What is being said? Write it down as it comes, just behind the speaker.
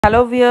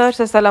Hello viewers,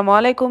 Assalamu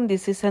alaikum.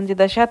 This is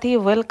Sanjida Shati.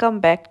 Welcome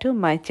back to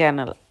my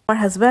channel. আমার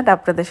husband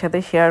আপনাদের সাথে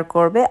share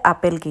করবে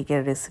apple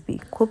কেকের recipe.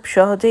 খুব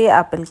সহজেই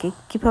আপেল কেক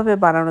কিভাবে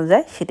বানানো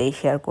যায় সেটাই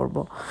শেয়ার করব।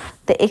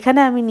 তো এখানে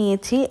আমি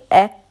নিয়েছি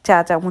 1 চা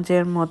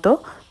চামচের মতো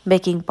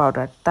বেকিং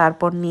পাউডার,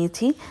 তারপর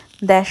নিয়েছি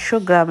 150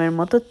 গ্রামের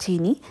মতো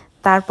চিনি,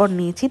 তারপর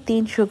নিয়েছি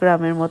 300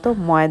 গ্রামের মতো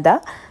ময়দা,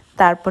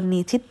 তারপর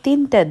নিয়েছি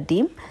 3টা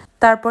ডিম,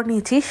 তারপর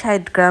নিয়েছি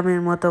 60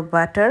 গ্রামের মতো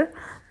বাটার,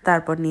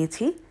 তারপর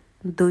নিয়েছি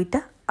 2টা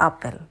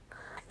আপেল।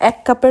 1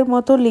 কাপের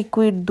মতো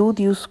লিকুইড দুধ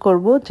ইউজ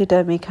করব, যেটা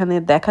আমি এখানে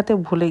দেখাতে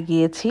ভুলে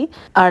গিয়েছি।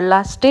 আর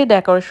লাস্টে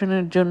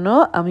ডেকোরেশনের জন্য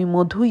আমি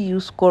মধু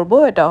ইউজ করব,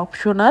 এটা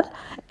অপশনাল,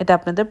 এটা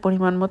আপনাদের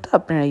পরিমাণ মতো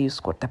আপনারা ইউজ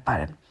করতে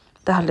পারেন।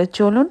 তাহলে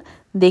চলুন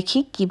দেখি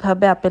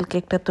কিভাবে আপেল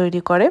কেকটা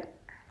তৈরি করে।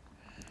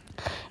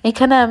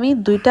 এখানে আমি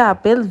 2টা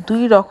আপেল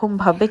 2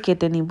 রকমভাবে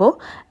কেটে নিব।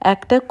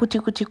 একটা কুচি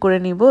কুচি করে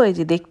নিব, এই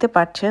যে দেখতে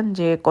পাচ্ছেন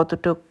যে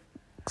কতটুকু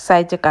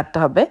সাইজে কাটতে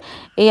হবে।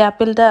 এই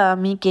আপেলটা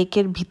আমি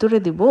কেকের ভিতরে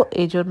দিব,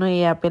 এই জন্য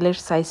এই আপেলের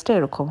সাইজটা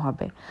এরকম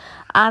হবে।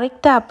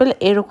 আরেকটা আপেল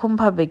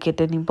এরকমভাবে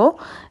কেটে নিব,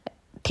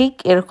 ঠিক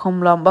এরকম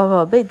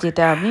লম্বাভাবে,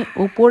 যেটা আমি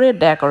উপরে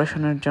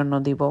ডেকোরেশনের জন্য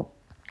দিব।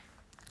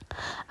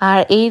 আর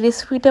এই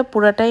রেসিপিটা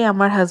পুরাটাই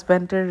আমার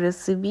হাজব্যান্ডের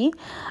রেসিপি।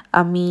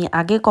 আমি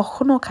আগে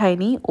কখনো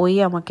খাইনি, ওই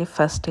আমাকে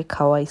ফার্স্টে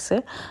খাওয়াইছে।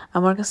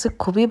 আমার কাছে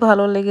খুবই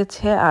ভালো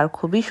লেগেছে আর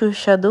খুবই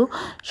সুস্বাদু।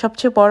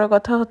 সবচেয়ে বড়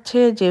কথা হচ্ছে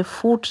যে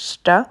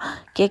ফুডসটা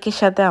কেকের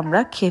সাথে আমরা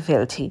খেয়ে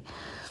ফেলছি।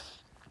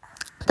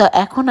 তো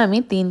এখন আমি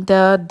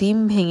 3টা ডিম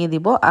ভেঙে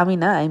দিব। আমি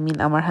না,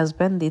 আমার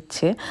হাজব্যান্ড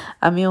দিচ্ছে।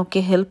 আমি ওকে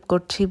হেল্প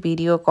করছি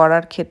ভিডিও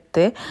করার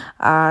ক্ষেত্রে।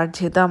 আর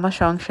যেহেতু আমার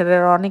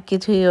সংসারের অনেক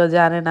কিছুই ও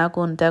জানে না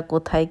কোনটা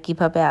কোথায়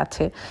কিভাবে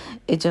আছে,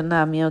 এজন্য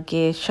আমি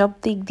ওকে সব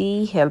দিক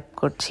দিয়েই হেল্প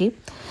করছি।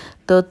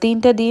 তো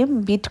 3টা ডিম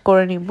বিট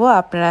করে নিব।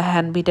 আপনারা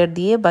হ্যান্ড বিটার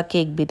দিয়ে বা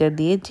কেক বিটার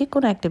দিয়ে, যে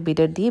কোনো একটা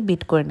বিটার দিয়ে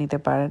বিট করে নিতে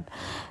পারেন।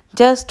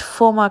 জাস্ট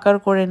ফোম আকার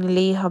করে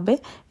নিলেই হবে।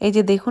 এই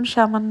যে দেখুন,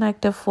 সামান্য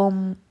একটা ফোম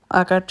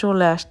আকার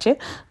চলে আসছে,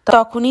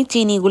 তখনই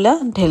চিনিগুলা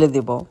ঢেলে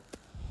দেব।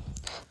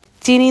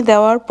 চিনি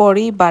দেওয়ার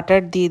পরেই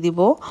বাটার দিয়ে দিব।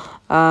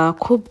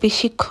 খুব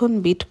বেশিক্ষণ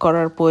বিট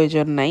করার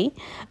প্রয়োজন নাই।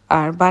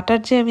 আর বাটার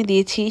যে আমি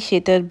দিয়েছি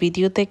সেটার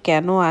ভিডিওতে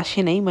কেন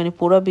আসে নাই, মানে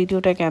পুরো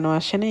ভিডিওটা কেন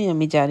আসে নাই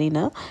আমি জানি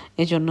না,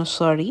 এজন্য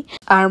সরি।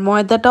 আর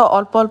ময়দাটা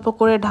অল্প অল্প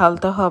করে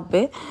ঢালতে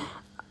হবে,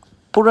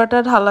 পুরোটা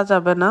ঢালা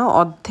যাবে না।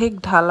 অর্ধেক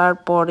ঢালার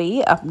পরেই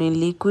আপনি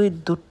লিকুইড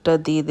দুধটা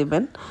দিয়ে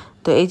দেবেন।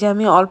 তো এই যে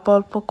আমি অল্প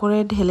অল্প করে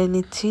ঢেলে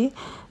নিচ্ছি,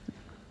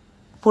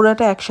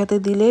 পুরাটা একসাথে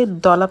দিলে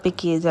দলা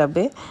পেকিয়ে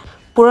যাবে।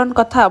 পুরান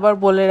কথা আবার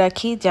বলে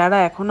রাখি, যারা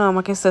এখনও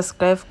আমাকে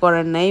সাবস্ক্রাইব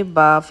করেন নাই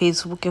বা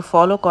ফেসবুকে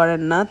ফলো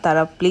করেন না,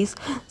 তারা প্লিজ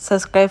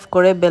সাবস্ক্রাইব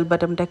করে বেল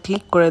বাটনটা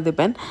ক্লিক করে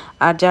দেবেন।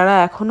 আর যারা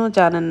এখনও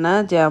জানেন না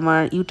যে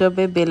আমার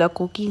ইউটিউবে বেলা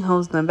কুকিং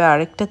হাউস নামে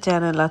আরেকটা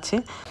চ্যানেল আছে,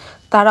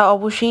 তারা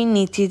অবশ্যই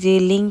নিচে যে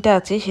লিঙ্কটা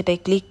আছে সেটাই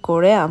ক্লিক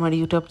করে আমার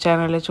ইউটিউব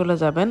চ্যানেলে চলে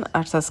যাবেন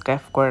আর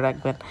সাবস্ক্রাইব করে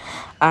রাখবেন।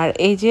 আর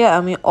এই যে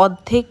আমি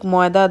অর্ধেক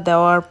ময়দা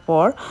দেওয়ার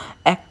পর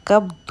 1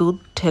 কাপ দুধ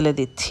ঢেলে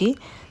দিচ্ছি,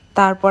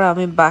 তারপর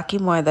আমি বাকি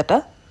ময়দাটা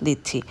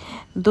দিচ্ছি।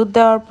 দুধ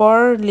দেওয়ার পর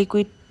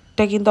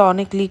লিকুইডটা কিন্তু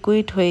অনেক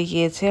লিকুইড হয়ে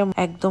গিয়েছে,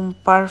 একদম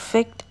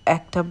পারফেক্ট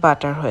একটা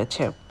বাটার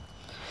হয়েছে।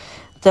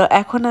 তো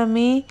এখন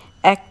আমি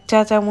 1 চা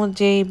চামচ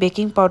যেই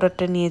বেকিং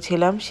পাউডারটা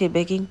নিয়েছিলাম সেই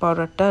বেকিং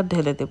পাউডারটা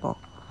ঢেলে দেব।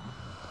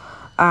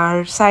 আর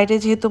সাইডে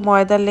যেহেতু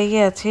ময়দা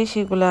লেগে আছে,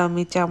 সেগুলো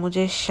আমি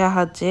চামচের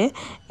সাহায্যে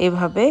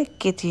এভাবে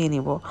কেচিয়ে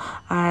নিব।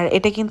 আর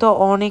এটা কিন্তু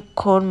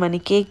অনেকক্ষণ, মানে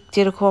কেক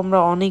যেরকম আমরা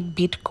অনেক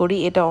বিট করি,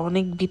 এটা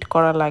অনেক বিট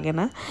করা লাগে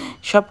না।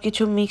 সব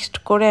কিছু মিক্সড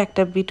করে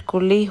একটা বিট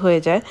করলেই হয়ে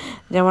যায়।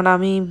 যেমন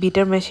আমি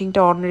বিটার মেশিনটা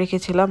অন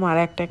রেখেছিলাম আর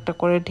একটা একটা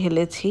করে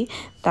ঢেলেছি,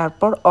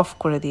 তারপর অফ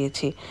করে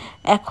দিয়েছি।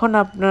 এখন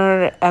আপনার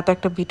এত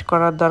একটা বিট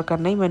করার দরকার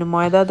নেই, মানে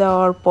ময়দা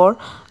দেওয়ার পর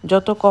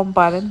যত কম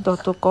পারেন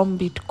তত কম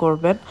বিট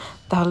করবেন,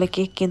 তাহলে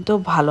কেক কিন্তু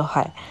ভালো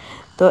হয়।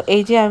 তো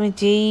এই যে আমি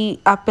যেই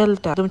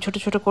আপেলটা একদম ছোট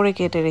ছোট করে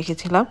কেটে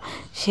রেখেছিলাম,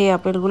 সেই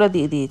আপেলগুলো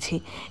দিয়ে দিয়েছি।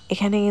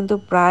 এখানে কিন্তু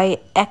প্রায়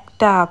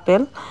 1টা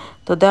আপেল।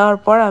 তো দেওয়ার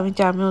পর আমি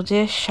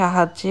চামচের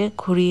সাহায্যে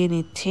ঘুরিয়ে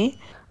নিচ্ছি,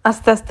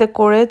 আস্তে আস্তে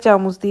করে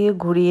চামচ দিয়ে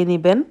ঘুরিয়ে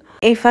নেবেন।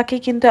 এই ফাঁকে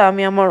কিন্তু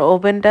আমি আমার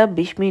ওভেনটা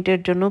 20 মিনিটের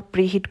জন্য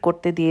প্রিহিট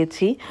করতে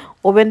দিয়েছি।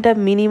 ওভেনটা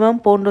মিনিমাম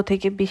 15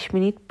 থেকে 20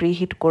 মিনিট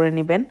প্রিহিট করে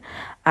নেবেন।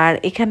 আর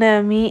এখানে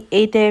আমি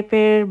এই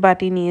টাইপের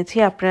বাটি নিয়েছি,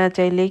 আপনারা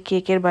চাইলে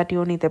কেকের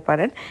বাটিও নিতে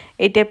পারেন।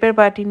 এই টাইপের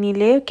বাটি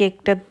নিলে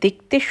কেকটা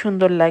দেখতে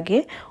সুন্দর লাগে,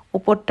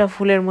 উপরটা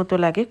ফুলের মতো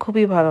লাগে,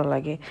 খুবই ভালো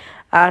লাগে।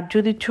 আর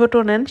যদি ছোট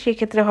নেন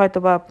সেক্ষেত্রে হয়তো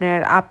বা আপনার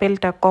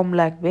আপেলটা কম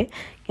লাগবে,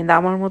 কিন্তু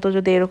আমার মতো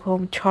যদি এরকম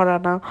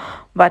ছড়ানো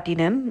বাটি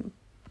নেন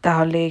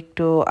তাহলে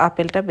একটু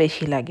আপেলটা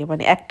বেশি লাগে,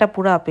 মানে একটা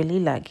পুরো আপেলই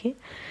লাগে।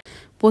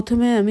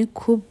 প্রথমে আমি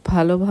খুব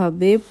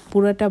ভালোভাবে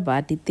পুরাটা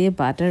বাটিতে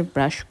বাটার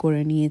ব্রাশ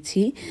করে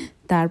নিয়েছি,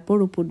 তারপর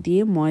উপর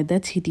দিয়ে ময়দা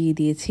ছিটিয়ে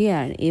দিয়েছি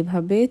আর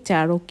এভাবে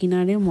চারো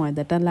কিনারে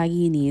ময়দাটা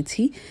লাগিয়ে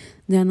নিয়েছি,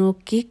 যেন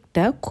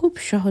কেকটা খুব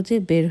সহজে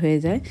বের হয়ে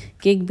যায়।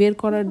 কেক বের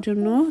করার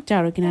জন্য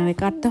চারো কিনারে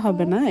কাটতে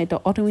হবে না, এটা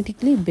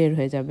অটোমেটিকলি বের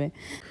হয়ে যাবে।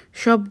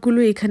 সবগুলো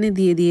এখানে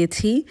দিয়ে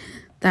দিয়েছি,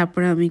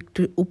 তারপরে আমি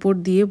একটু উপর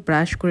দিয়ে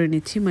ব্রাশ করে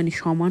নিচ্ছি, মানে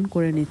সমান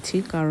করে নিচ্ছি,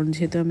 কারণ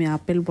যেহেতু আমি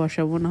আপেল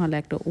বসাবো, না হলে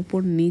একটা উপর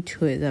নিচ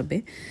হয়ে যাবে।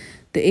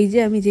 তো এই যে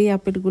আমি যেই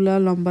আপেলগুলো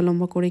লম্বা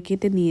লম্বা করে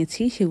কেটে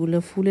নিয়েছি সেগুলো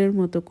ফুলের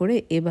মতো করে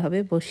এভাবে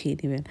বসিয়ে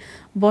নেবেন।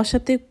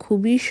 বসাতে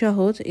খুবই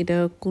সহজ, এটা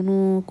কোনো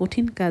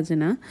কঠিন কাজ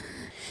না।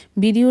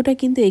 ভিডিওটা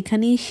কিন্তু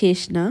এখানেই শেষ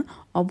না,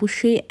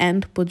 অবশ্যই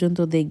এন্ড পর্যন্ত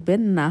দেখবেন,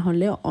 না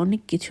হলে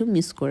অনেক কিছু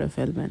মিস করে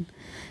ফেলবেন।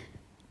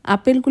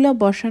 আপেলগুলো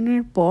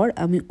বসানোর পর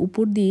আমি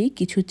উপর দিয়ে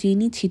কিছু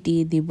চিনি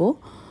ছিটিয়ে দিব।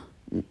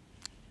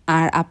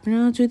 আর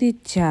আপনারা যদি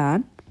চান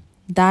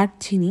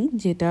দারচিনি,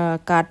 যেটা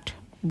কাঠ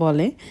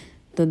বলে,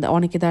 তো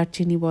অনেকে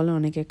দারচিনি বলে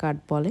অনেকে কাঠ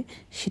বলে,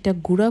 সেটা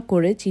গুঁড়া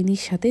করে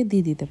চিনির সাথে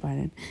দিয়ে দিতে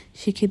পারেন।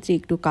 সেক্ষেত্রে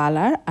একটু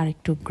কালার আর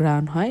একটু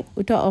গ্রান হয়।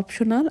 ওটা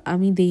অপশনাল,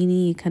 আমি দেইনি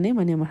এখানে,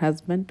 মানে আমার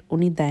হাজব্যান্ড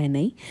উনি দেয়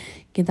নাই,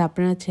 কিন্তু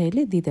আপনারা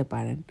চাইলে দিতে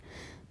পারেন।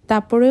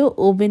 তারপরেও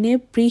ওভেনে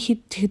প্রিহিট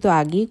যেহেতু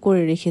আগেই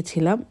করে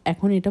রেখেছিলাম,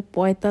 এখন এটা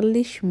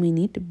 45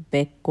 মিনিট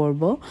বেক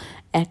করব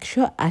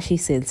 180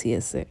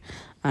 সেলসিয়াসে।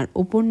 আর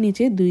উপর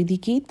নিচে দুই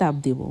দিকেই তাপ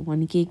দিব,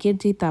 মানে কেকের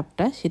যে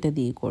তাপটা সেটা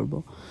দিয়ে করব।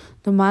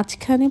 তো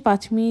মাঝখানে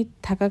 5 মিনিট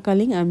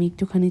থাকাকালীন আমি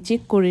একটুখানি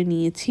চেক করে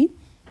নিয়েছি।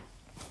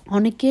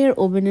 অনেকের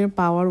ওভেনের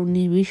পাওয়ার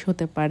 19-20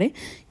 হতে পারে,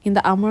 কিন্তু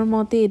আমার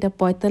মতে এটা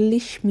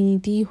 45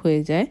 মিনিটই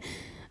হয়ে যায়।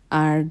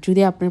 আর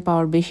যদি আপনার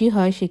পাওয়ার বেশি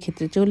হয়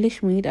সেক্ষেত্রে 40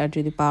 মিনিট, আর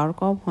যদি পাওয়ার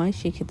কম হয়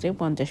সেক্ষেত্রে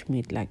 50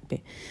 মিনিট লাগবে।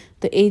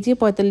 তো এই যে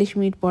 45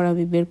 মিনিট পর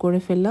আমি বের করে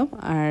ফেললাম,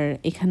 আর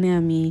এখানে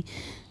আমি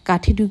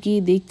কাঠি ঢুকিয়ে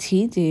দেখছি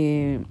যে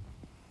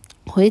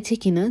হয়েছে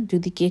কিনা।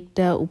 যদি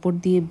কেকটা উপর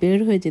দিয়ে বের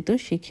হয়ে যেত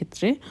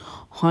সেক্ষেত্রে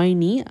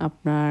হয়নি,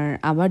 আপনার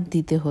আবার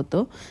দিতে হতো।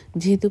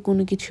 যেহেতু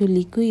কোনো কিছু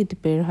লিকুইড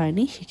বের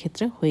হয়নি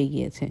সেক্ষেত্রে হয়ে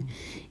গিয়েছে।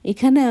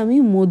 এখানে আমি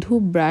মধু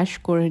ব্রাশ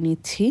করে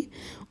নিচ্ছি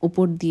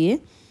উপর দিয়ে।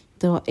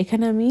 তো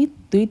এখানে আমি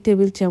 2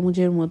 টেবিল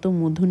চামচের মতো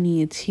মধু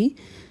নিয়েছি।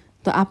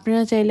 তো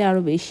আপনারা চাইলে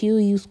আরও বেশিও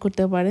ইউজ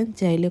করতে পারেন,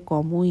 চাইলে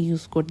কমও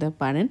ইউজ করতে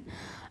পারেন।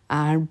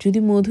 আর যদি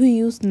মধু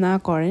ইউজ না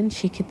করেন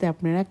সেক্ষেত্রে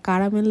আপনারা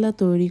কারামেল্লা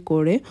তৈরি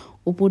করে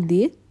উপর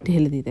দিয়ে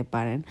ঢেলে দিতে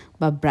পারেন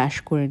বা ব্রাশ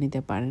করে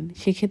নিতে পারেন,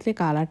 সেক্ষেত্রে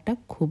কালারটা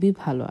খুবই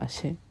ভালো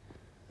আসে।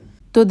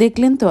 তো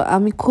দেখলেন তো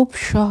আমি খুব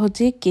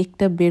সহজে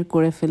কেকটা বের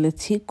করে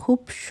ফেলেছি, খুব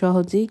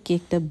সহজেই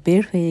কেকটা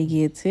বের হয়ে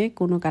গিয়েছে,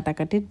 কোনো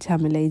কাটাকাটির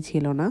ঝামেলাই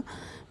ছিল না।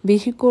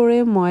 বেশি করে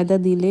ময়দা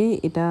দিলে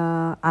এটা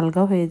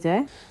আলগা হয়ে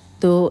যায়।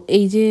 তো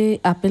এই যে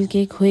আপেল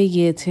কেক হয়ে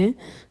গিয়েছে।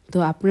 তো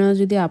আপনারা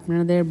যদি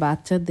আপনাদের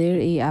বাচ্চাদের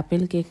এই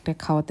আপেল কেকটা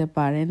খাওয়াতে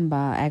পারেন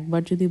বা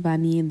একবার যদি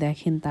বানিয়ে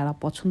দেখেন তারা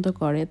পছন্দ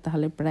করে,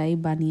 তাহলে প্রায়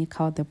বানিয়ে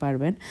খাওয়াতে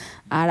পারবেন।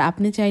 আর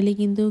আপনি চাইলে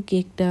কিন্তু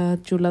কেকটা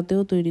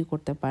চুলাতেও তৈরি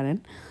করতে পারেন।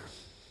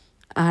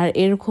 আর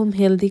এরকম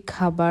হেলদি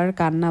খাবার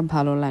কার না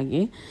ভালো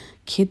লাগে,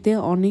 খেতে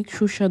অনেক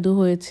সুস্বাদু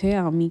হয়েছে।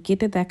 আমি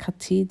কেটে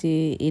দেখাচ্ছি যে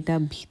এটা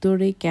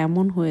ভিতরে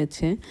কেমন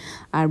হয়েছে।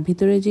 আর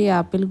ভিতরে যে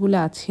আপেলগুলো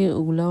আছে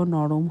ওগুলোও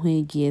নরম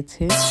হয়ে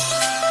গিয়েছে।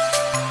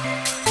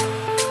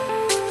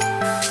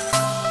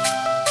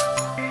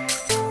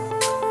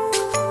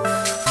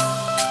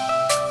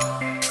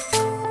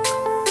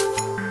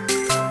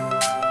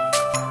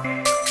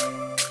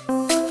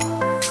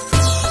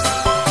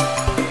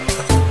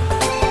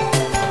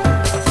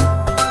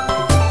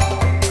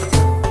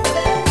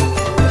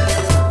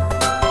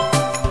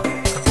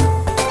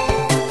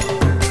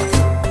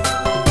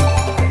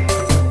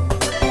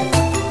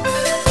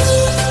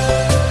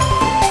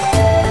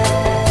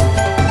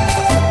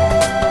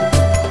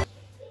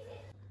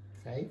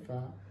 Saifa,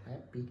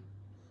 happy.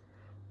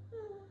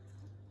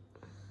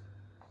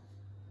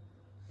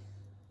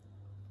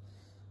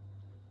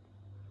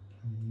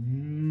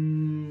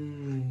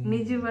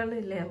 নিজে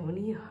বানাইলে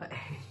এমনই হয়।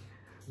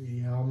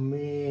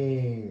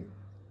 Yummy.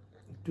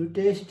 Too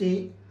tasty.